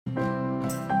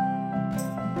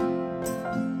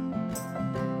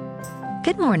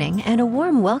Good morning and a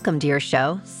warm welcome to your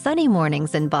show, Sunny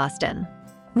Mornings in Boston.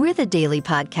 We're the daily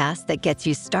podcast that gets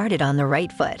you started on the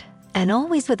right foot and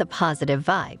always with a positive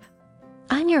vibe.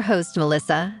 I'm your host,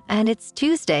 Melissa, and it's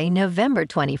Tuesday, November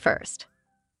 21st.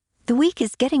 The week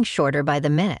is getting shorter by the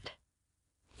minute.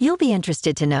 You'll be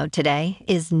interested to know today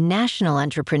is National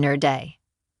Entrepreneur Day.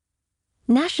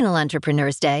 National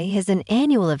Entrepreneurs Day is an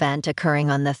annual event occurring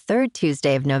on the third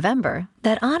Tuesday of November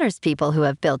that honors people who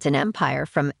have built an empire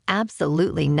from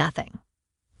absolutely nothing.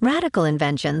 Radical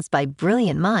inventions by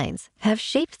brilliant minds have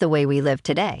shaped the way we live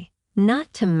today,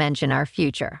 not to mention our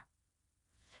future.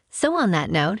 So on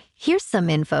that note, here's some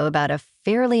info about a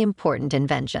fairly important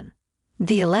invention.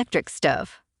 The electric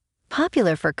stove.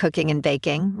 Popular for cooking and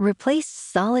baking, replaced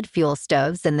solid fuel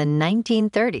stoves in the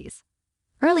 1930s.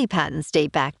 Early patents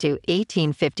date back to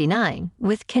 1859,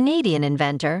 with Canadian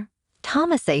inventor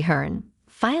Thomas A. Hearn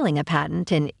filing a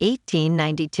patent in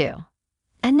 1892.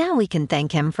 And now we can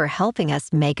thank him for helping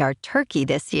us make our turkey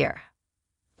this year.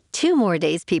 2 more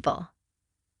days, people.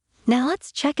 Now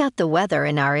let's check out the weather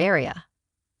in our area.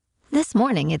 This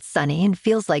morning it's sunny and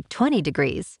feels like 20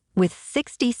 degrees, with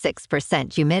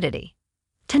 66% humidity.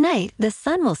 Tonight, the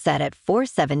sun will set at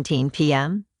 4:17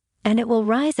 p.m., and it will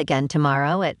rise again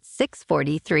tomorrow at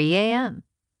 6:43 a.m.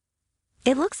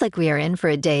 It looks like we are in for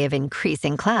a day of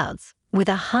increasing clouds, with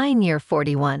a high near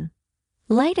 41.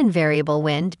 Light and variable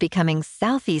wind becoming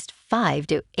southeast 5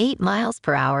 to 8 miles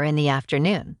per hour in the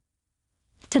afternoon.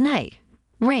 Tonight,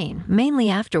 rain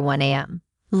mainly after 1 a.m.,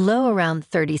 low around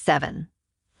 37.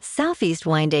 Southeast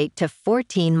wind 8 to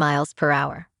 14 miles per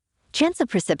hour. Chance of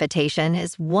precipitation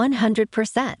is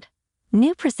 100%.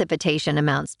 New precipitation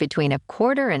amounts between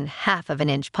 1/4 and 1/2 of an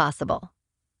inch possible.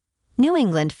 New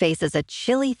England faces a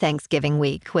chilly Thanksgiving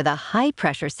week with a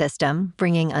high-pressure system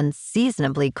bringing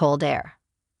unseasonably cold air.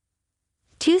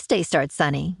 Tuesday starts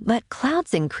sunny, but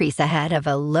clouds increase ahead of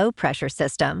a low-pressure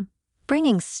system,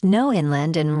 bringing snow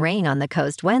inland and rain on the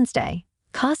coast Wednesday,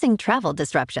 causing travel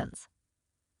disruptions.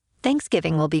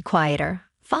 Thanksgiving will be quieter,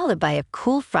 followed by a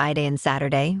cool Friday and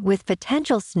Saturday with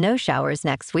potential snow showers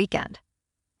next weekend.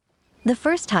 The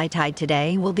first high tide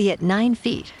today will be at 9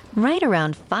 feet, right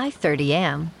around 5:30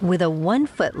 a.m., with a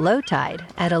 1-foot low tide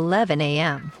at 11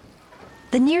 a.m.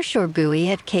 The nearshore buoy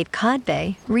at Cape Cod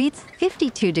Bay reads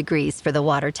 52 degrees for the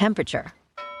water temperature.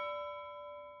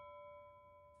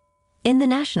 In the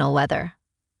national weather,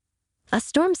 a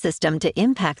storm system to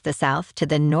impact the south to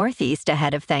the northeast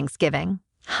ahead of Thanksgiving,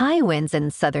 high winds in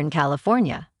Southern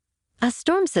California. A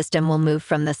storm system will move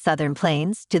from the southern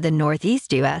plains to the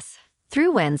northeast U.S.,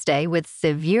 through Wednesday with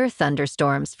severe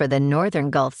thunderstorms for the northern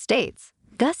Gulf states,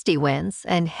 gusty winds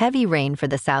and heavy rain for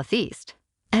the southeast,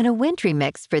 and a wintry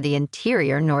mix for the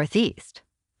interior northeast.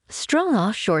 Strong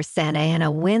offshore Santa Ana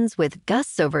winds with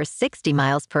gusts over 60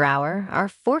 miles per hour are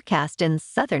forecast in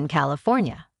Southern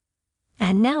California.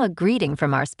 And now a greeting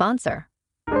from our sponsor.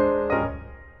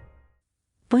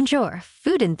 Bonjour,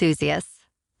 food enthusiasts.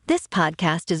 This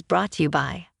podcast is brought to you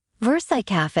by Versailles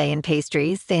Cafe and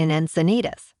Pastries in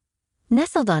Encinitas.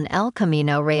 Nestled on El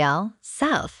Camino Real,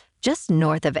 south, just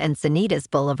north of Encinitas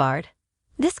Boulevard,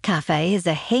 this cafe is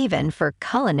a haven for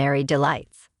culinary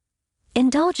delights.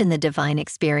 Indulge in the divine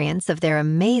experience of their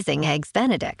amazing Eggs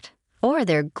Benedict or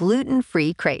their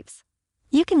gluten-free crepes.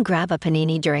 You can grab a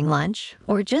panini during lunch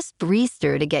or just breeze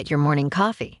through to get your morning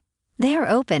coffee. They are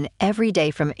open every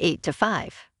day from 8 to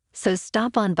 5, so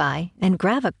stop on by and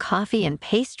grab a coffee and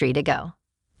pastry to go.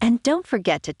 And don't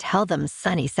forget to tell them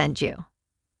Sunny sent you.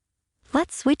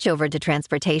 Let's switch over to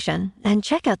transportation and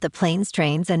check out the planes,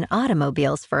 trains, and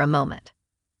automobiles for a moment.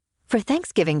 For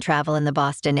Thanksgiving travel in the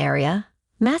Boston area,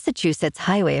 Massachusetts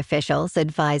highway officials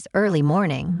advise early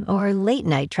morning or late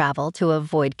night travel to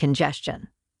avoid congestion.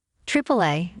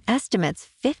 AAA estimates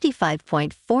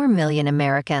 55.4 million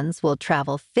Americans will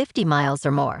travel 50 miles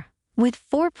or more, with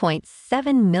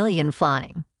 4.7 million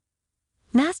flying.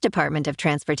 Mass Department of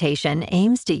Transportation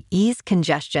aims to ease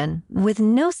congestion with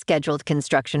no scheduled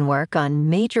construction work on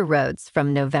major roads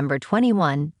from November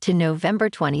 21 to November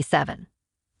 27.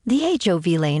 The HOV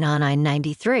lane on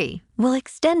I-93 will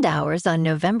extend hours on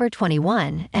November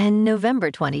 21 and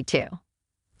November 22.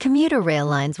 Commuter rail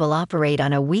lines will operate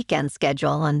on a weekend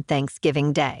schedule on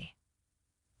Thanksgiving Day.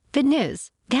 Good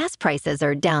news, gas prices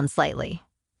are down slightly.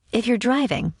 If you're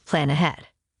driving, plan ahead.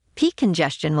 Peak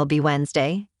congestion will be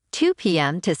Wednesday, 2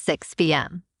 p.m. to 6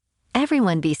 p.m.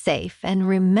 Everyone be safe and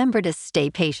remember to stay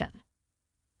patient.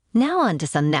 Now on to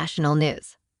some national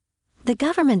news. The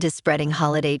government is spreading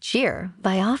holiday cheer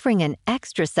by offering an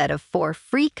extra set of 4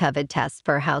 free COVID tests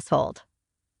per household.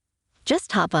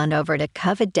 Just hop on over to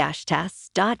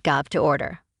covid-tests.gov to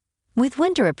order. With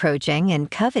winter approaching and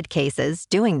COVID cases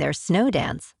doing their snow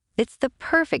dance, it's the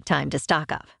perfect time to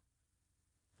stock up.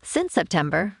 Since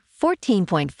September,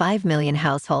 14.5 million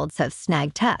households have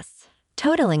snagged tests,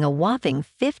 totaling a whopping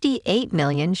 58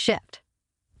 million shipped.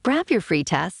 Grab your free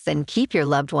tests and keep your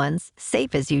loved ones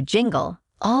safe as you jingle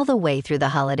all the way through the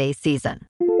holiday season.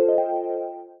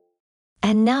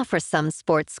 And now for some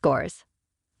sports scores.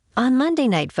 On Monday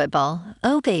Night Football,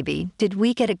 oh baby, did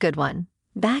we get a good one.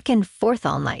 Back and forth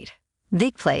all night.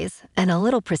 Big plays and a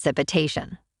little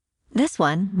precipitation. This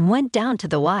one went down to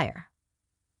the wire.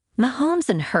 Mahomes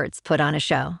and Hurts put on a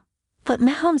show, but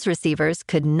Mahomes' receivers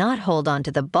could not hold on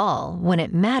to the ball when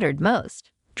it mattered most,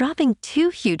 dropping 2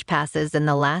 huge passes in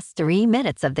the last 3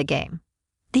 minutes of the game.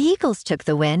 The Eagles took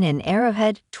the win in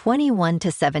Arrowhead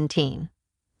 21-17.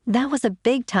 That was a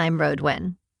big-time road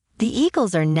win. The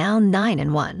Eagles are now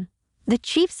 9-1. The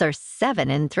Chiefs are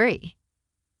 7-3.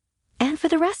 And for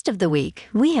the rest of the week,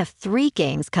 we have 3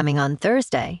 games coming on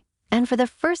Thursday, and for the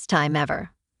first time ever,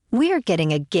 we are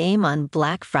getting a game on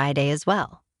Black Friday as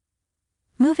well.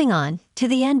 Moving on to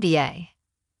the NBA.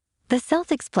 The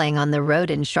Celtics playing on the road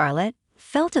in Charlotte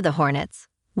fell to the Hornets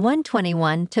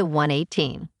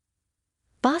 121-118.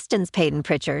 Boston's Peyton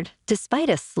Pritchard, despite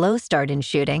a slow start in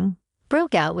shooting,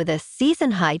 broke out with a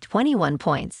season-high 21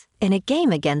 points in a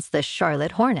game against the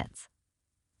Charlotte Hornets.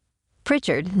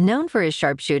 Pritchard, known for his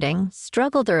sharpshooting,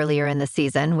 struggled earlier in the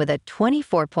season with a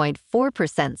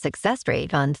 24.4% success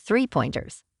rate on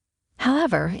three-pointers.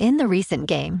 However, in the recent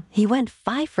game, he went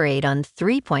 5 for 8 on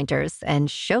three-pointers and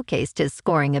showcased his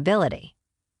scoring ability.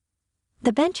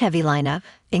 The bench-heavy lineup,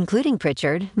 including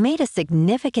Pritchard, made a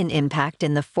significant impact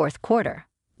in the fourth quarter,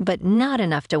 but not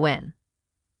enough to win.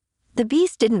 The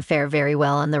Beast didn't fare very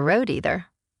well on the road either,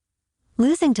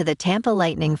 losing to the Tampa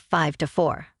Lightning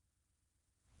 5-4.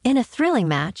 In a thrilling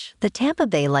match, the Tampa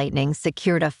Bay Lightning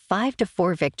secured a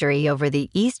 5-4 victory over the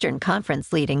Eastern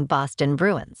Conference-leading Boston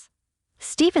Bruins.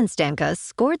 Steven Stamkos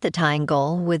scored the tying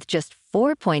goal with just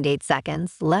 4.8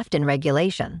 seconds left in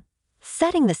regulation,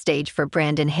 setting the stage for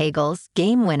Brandon Hagel's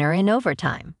game winner in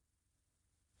overtime.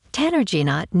 Tanner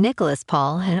Gienot, Nicholas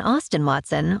Paul, and Austin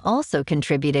Watson also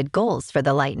contributed goals for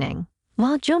the Lightning,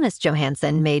 while Jonas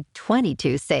Johansson made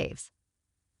 22 saves.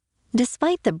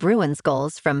 Despite the Bruins'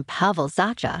 goals from Pavel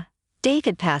Zacha,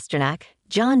 David Pastrnak,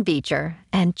 John Beecher,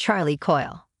 and Charlie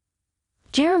Coyle,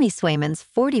 Jeremy Swayman's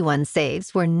 41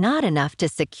 saves were not enough to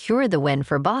secure the win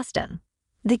for Boston.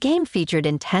 The game featured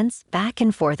intense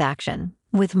back-and-forth action,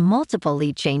 with multiple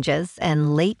lead changes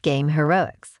and late-game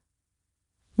heroics.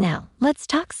 Now, let's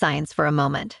talk science for a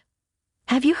moment.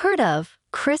 Have you heard of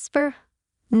CRISPR?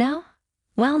 No?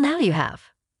 Well, now you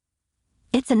have.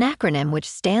 It's an acronym which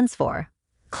stands for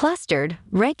Clustered,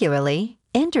 Regularly,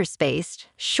 Interspaced,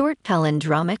 Short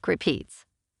Palindromic Repeats.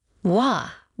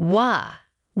 What?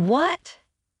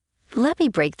 Let me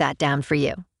break that down for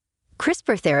you.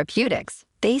 CRISPR Therapeutics,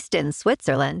 based in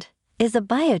Switzerland, is a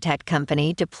biotech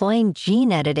company deploying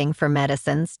gene editing for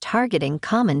medicines targeting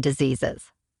common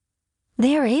diseases.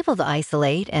 They are able to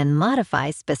isolate and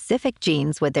modify specific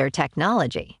genes with their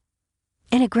technology.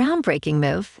 In a groundbreaking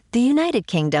move, the United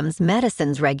Kingdom's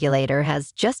medicines regulator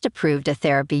has just approved a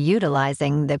therapy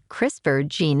utilizing the CRISPR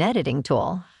gene editing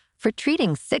tool for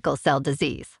treating sickle cell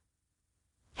disease.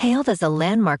 Hailed as a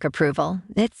landmark approval,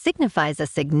 it signifies a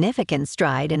significant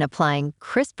stride in applying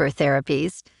CRISPR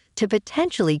therapies to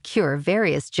potentially cure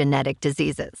various genetic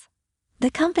diseases. The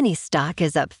company's stock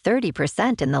is up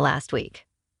 30% in the last week.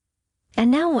 And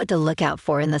now what to look out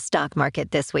for in the stock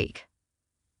market this week.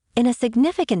 In a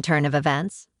significant turn of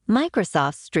events,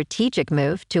 Microsoft's strategic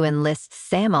move to enlist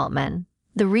Sam Altman,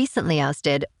 the recently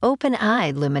ousted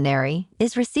OpenAI luminary,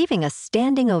 is receiving a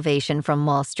standing ovation from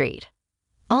Wall Street.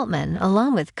 Altman,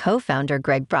 along with co-founder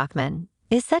Greg Brockman,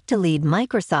 is set to lead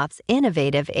Microsoft's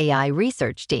innovative AI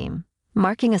research team,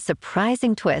 marking a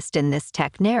surprising twist in this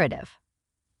tech narrative.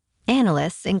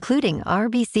 Analysts, including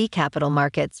RBC Capital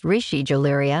Markets' Rishi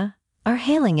Jaluria, are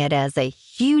hailing it as a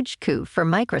huge coup for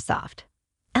Microsoft,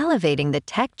 elevating the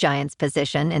tech giant's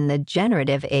position in the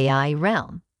generative AI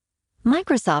realm.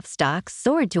 Microsoft stock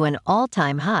soared to an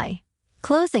all-time high,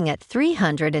 closing at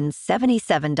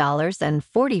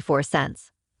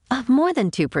 $377.44, up more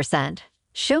than 2%,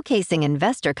 showcasing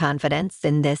investor confidence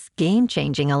in this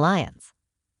game-changing alliance.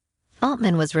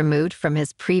 Altman was removed from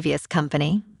his previous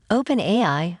company,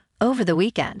 OpenAI, over the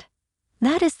weekend.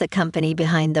 That is the company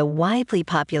behind the widely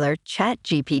popular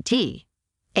ChatGPT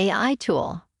AI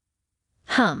tool.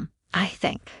 I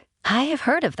think I have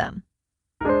heard of them.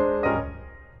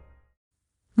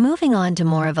 Moving on to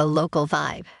more of a local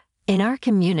vibe, in our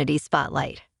community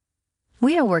spotlight.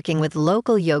 We are working with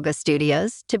local yoga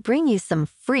studios to bring you some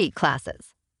free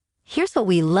classes. Here's what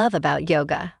we love about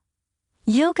yoga.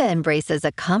 Yoga embraces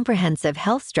a comprehensive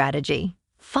health strategy,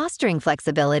 fostering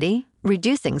flexibility,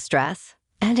 reducing stress,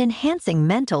 and enhancing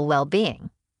mental well-being.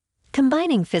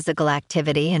 Combining physical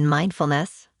activity and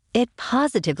mindfulness, it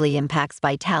positively impacts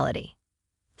vitality.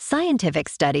 Scientific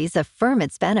studies affirm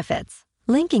its benefits,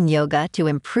 linking yoga to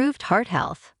improved heart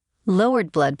health,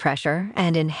 lowered blood pressure,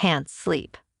 and enhanced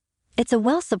sleep. It's a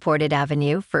well-supported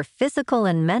avenue for physical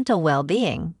and mental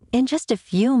well-being in just a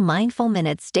few mindful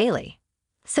minutes daily.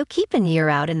 So keep an ear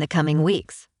out in the coming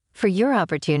weeks for your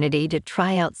opportunity to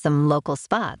try out some local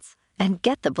spots and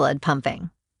get the blood pumping.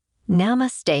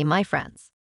 Namaste, my friends.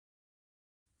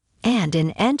 And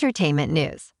in entertainment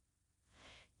news,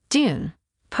 Dune,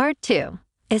 Part 2,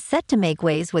 is set to make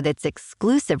waves with its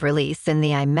exclusive release in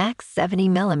the IMAX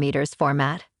 70mm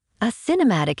format, a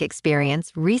cinematic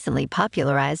experience recently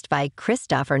popularized by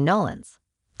Christopher Nolan's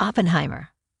Oppenheimer.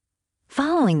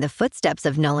 Following the footsteps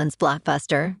of Nolan's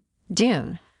blockbuster,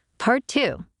 Dune, Part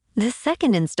 2, the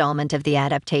second installment of the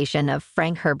adaptation of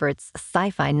Frank Herbert's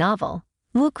sci-fi novel,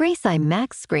 will grace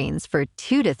IMAX screens for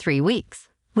 2 to 3 weeks,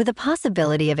 with a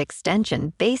possibility of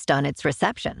extension based on its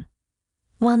reception.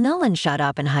 While Nolan shot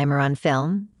Oppenheimer on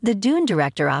film, the Dune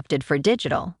director opted for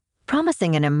digital,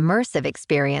 promising an immersive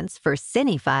experience for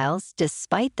cinephiles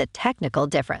despite the technical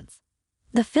difference.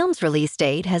 The film's release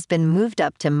date has been moved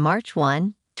up to March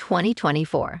 1,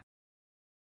 2024.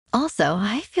 Also,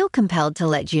 I feel compelled to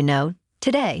let you know,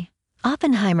 today,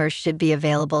 Oppenheimer should be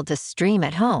available to stream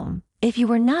at home if you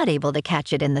were not able to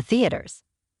catch it in the theaters.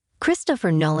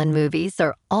 Christopher Nolan movies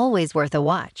are always worth a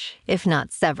watch, if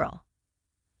not several.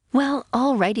 Well,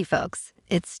 alrighty folks,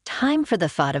 it's time for the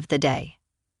thought of the day.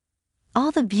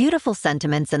 All the beautiful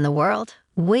sentiments in the world,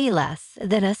 way less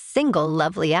than a single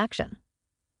lovely action.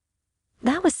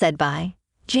 That was said by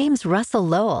James Russell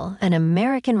Lowell, an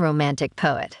American romantic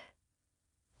poet.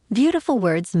 Beautiful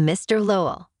words, Mr.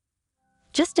 Lowell.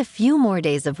 Just a few more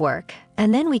days of work,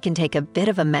 and then we can take a bit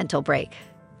of a mental break,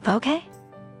 okay?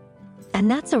 And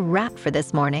that's a wrap for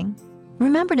this morning.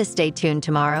 Remember to stay tuned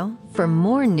tomorrow for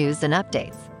more news and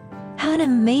updates. Have an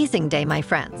amazing day, my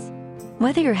friends.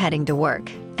 Whether you're heading to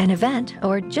work, an event,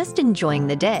 or just enjoying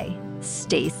the day,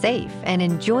 stay safe and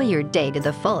enjoy your day to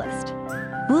the fullest.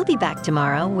 We'll be back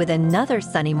tomorrow with another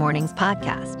Sunny Mornings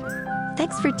podcast.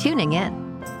 Thanks for tuning in.